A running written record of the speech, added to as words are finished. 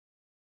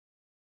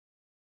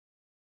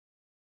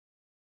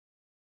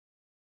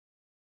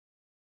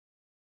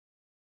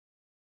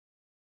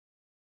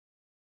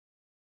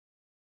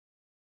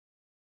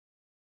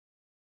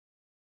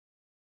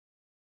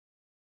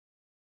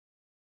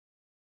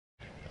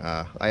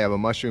I have a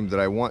mushroom that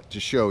I want to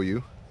show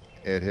you.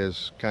 It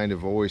has kind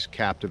of always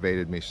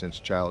captivated me since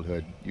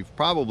childhood. You've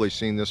probably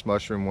seen this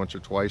mushroom once or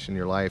twice in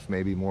your life,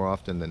 maybe more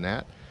often than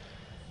that.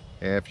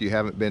 If you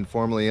haven't been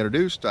formally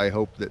introduced, I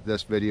hope that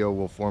this video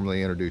will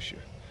formally introduce you.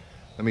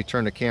 Let me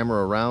turn the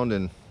camera around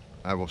and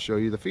I will show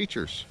you the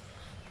features.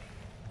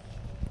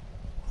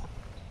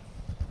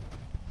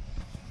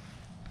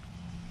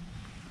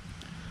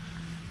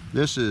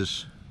 This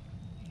is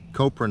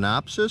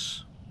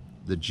Coprinopsis,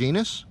 the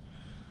genus.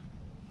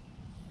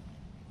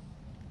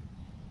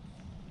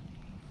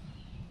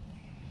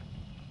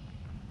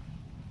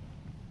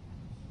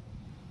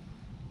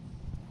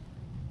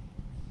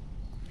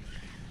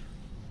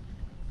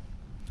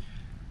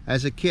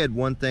 As a kid,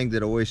 one thing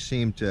that always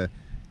seemed to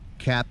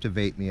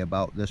captivate me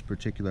about this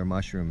particular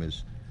mushroom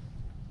is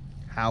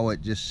how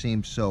it just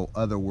seemed so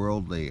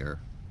otherworldly or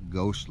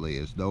ghostly,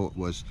 as though it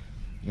was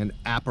an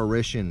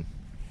apparition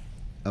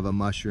of a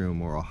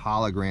mushroom or a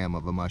hologram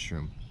of a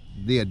mushroom.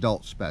 The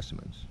adult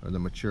specimens or the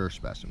mature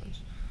specimens.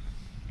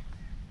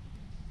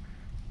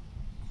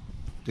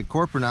 The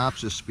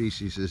Coprinopsis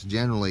species is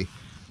generally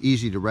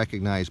easy to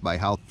recognize by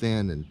how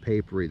thin and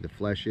papery the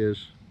flesh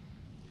is.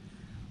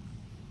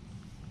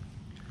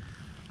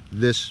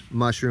 This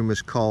mushroom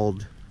is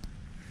called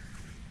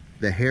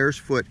the hare's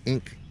foot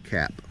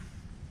Inkcap.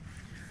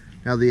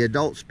 Now, the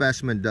adult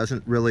specimen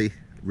doesn't really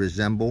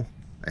resemble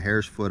a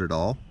hare's foot at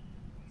all,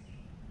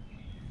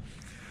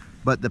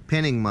 but the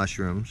pinning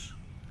mushrooms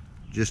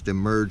just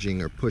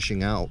emerging or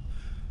pushing out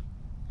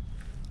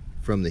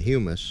from the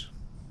humus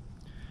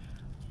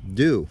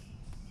do.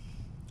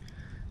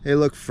 They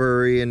look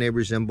furry and they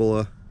resemble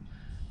a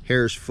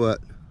hare's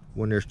foot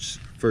when they're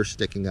first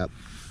sticking up.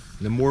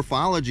 The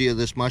morphology of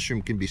this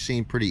mushroom can be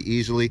seen pretty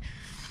easily.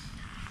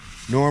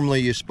 Normally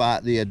you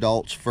spot the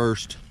adults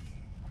first,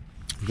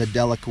 the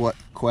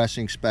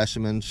deliquescing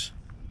specimens,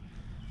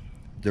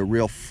 the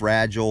real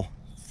fragile,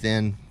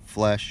 thin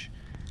flesh.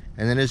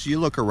 And then as you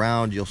look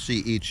around, you'll see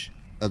each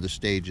of the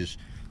stages,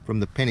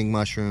 from the pinning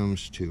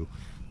mushrooms to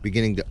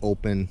beginning to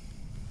open.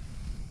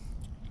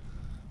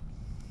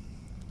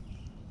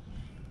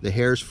 The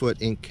hare's foot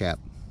Inkcap.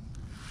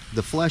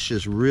 The flesh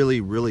is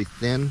really, really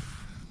thin,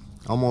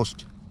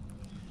 almost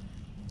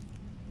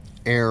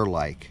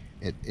air-like.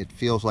 It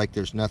feels like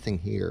there's nothing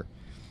here.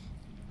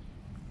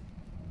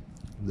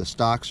 The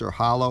stalks are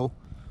hollow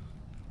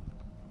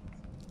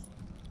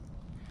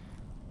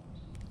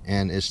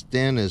and as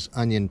thin as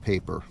onion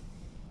paper.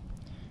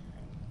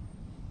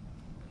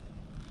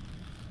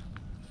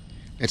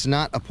 It's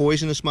not a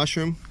poisonous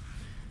mushroom,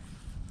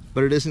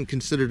 but it isn't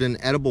considered an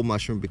edible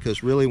mushroom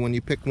because really when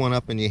you pick one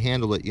up and you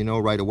handle it, you know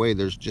right away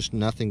there's just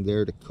nothing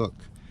there to cook.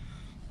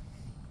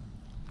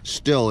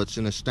 Still, it's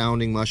an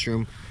astounding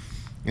mushroom,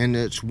 and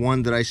it's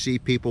one that I see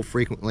people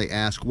frequently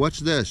ask, what's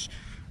this?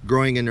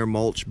 Growing in their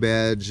mulch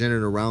beds, in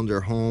and around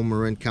their home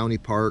or in county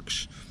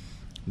parks.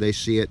 They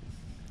see it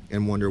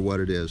and wonder what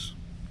it is.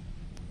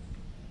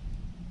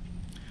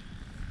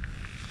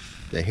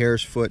 The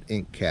hare's foot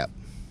Inkcap.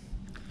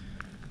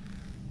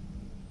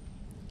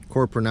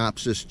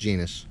 Coprinopsis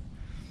genus.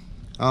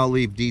 I'll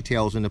leave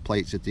details in the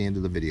plates at the end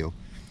of the video.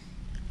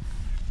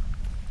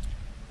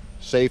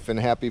 Safe and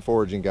happy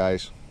foraging,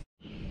 guys.